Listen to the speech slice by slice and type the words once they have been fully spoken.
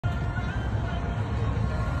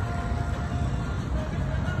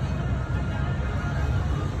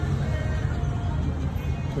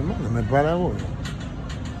No me para uno.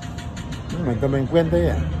 No me tome en cuenta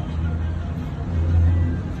ya.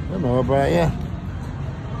 Yo me voy para allá.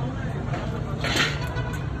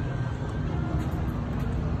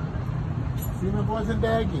 ¿Sí me puedo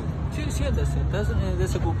sentar aquí? Sí, siéntese, estás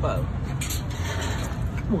desocupado.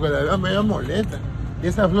 Porque la verdad me da molesta. ¿Y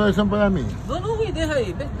esas flores son para mí? No, güey, deja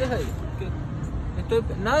ahí, deja ahí.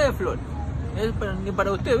 Nada de flores. Es ni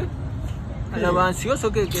para usted, ¿ves? Alaba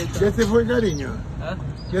ansioso que Ya se fue el cariño. ¿Ah?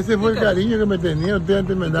 Ya se fue el cariño que me tenía. Usted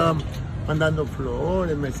antes me andaba mandando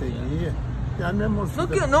flores, me seguía. Ya, mi amor.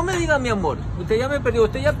 No me diga mi amor. Usted ya me perdió.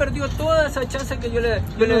 Usted ya perdió toda esa chance que yo le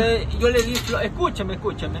di flores. Escúchame,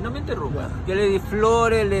 no me interrumpa. Yo le di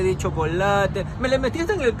flores, le di chocolate. Me le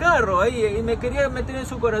metiste en el carro ahí y me quería meter en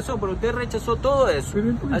su corazón, pero usted rechazó todo eso.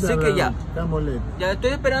 Así que ya. Está molesto. Ya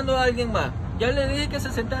estoy esperando a alguien más. Ya le dije que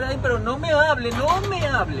se sentara ahí, pero no me hable.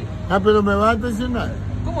 Ah, pero me va a traicionar.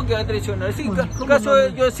 ¿Cómo que va a traicionar? Sí, ¿Caso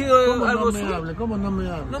yo he sido algo no me hable? ¿Cómo no me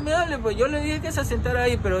hable? No me hable, pues yo le dije que se sentara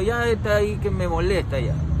ahí, pero ya está ahí que me molesta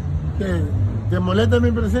ya. ¿Qué? ¿Te molesta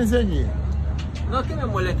mi presencia aquí? No es que me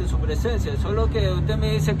moleste su presencia, solo que usted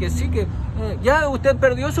me dice que sí, que ya usted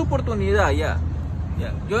perdió su oportunidad, ya.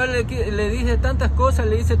 Yo le dije tantas cosas,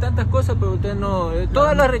 le hice tantas cosas, pero usted no,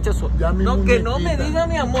 todas las rechazó. No, que no me diga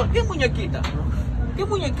mi amor. ¿Qué muñequita? ¿Qué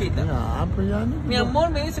muñequita? Ya, pues ya no. Mi amor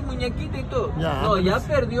me dice muñequita y todo. Ya, no, pues ya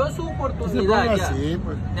perdió su oportunidad. Ya. Así,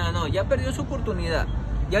 pues. No, ya perdió su oportunidad.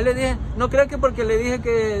 Ya le dije, no crea que porque le dije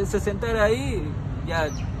que se sentara ahí, ya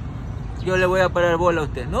yo le voy a parar bola a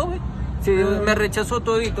usted, ¿no? Si me rechazó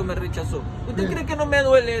todito, me rechazó. ¿Usted cree que no me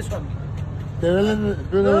duele eso a mí? ¿Te duele? No,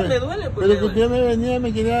 me duele, pues. Pero que usted me venía y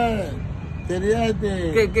me quería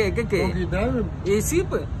 ¿Qué? conquistarme. Y sí,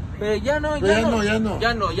 pues. Pero ya no.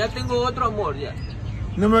 Ya tengo otro amor, ya.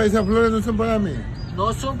 No, esas flores no son para mí.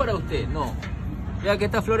 No son para usted, no. Ya que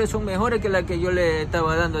estas flores son mejores que las que yo le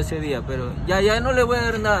estaba dando ese día, pero ya no le voy a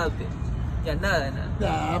dar nada a usted. Ya nada.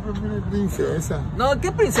 Ya, pues princesa. No,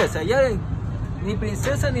 ¿qué princesa? Ya ni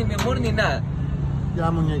princesa, ni mi amor, ni nada.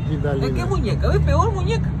 Ya, muñequita linda. ¿Qué muñeca? ¿Es peor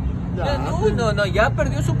muñeca? Ya, no, ya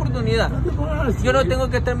perdió su oportunidad. Yo no tengo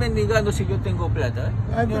que estar mendigando si yo tengo plata,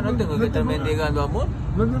 ¿eh? Yo no tengo que estar mendigando amor.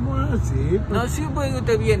 No te pongas así. Pues. No, sí, pues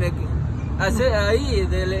usted viene aquí. Ahí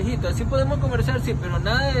de lejito, así podemos conversar, sí, pero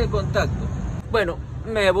nada de contacto. Bueno,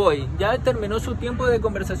 me voy. Ya terminó su tiempo de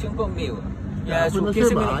conversación conmigo. Ya, pues sus no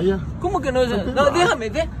 15 minutos. ¿Cómo que no? No,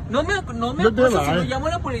 déjame, no me acose, si lo llamo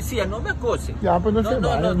a la policía, no me acose. Ya, pues no se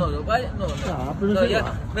vaya. No,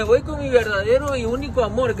 ya, me voy con mi verdadero y único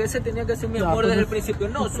amor, que ese tenía que ser mi amor desde el principio.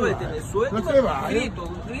 No, suélteme. Grito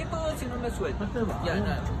si no me suelta. Ya,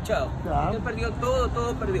 nada, chao. Usted perdió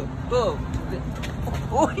todo perdió, todo.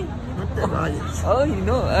 Uy. No te vayas. Ay,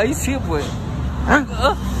 no, ahí sí, pues.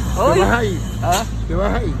 ¿Te vas ahí? ¿Te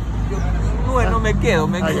vas ahí? Bueno, me quedo.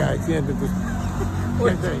 Ay, siéntate.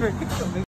 Siéntate ahí.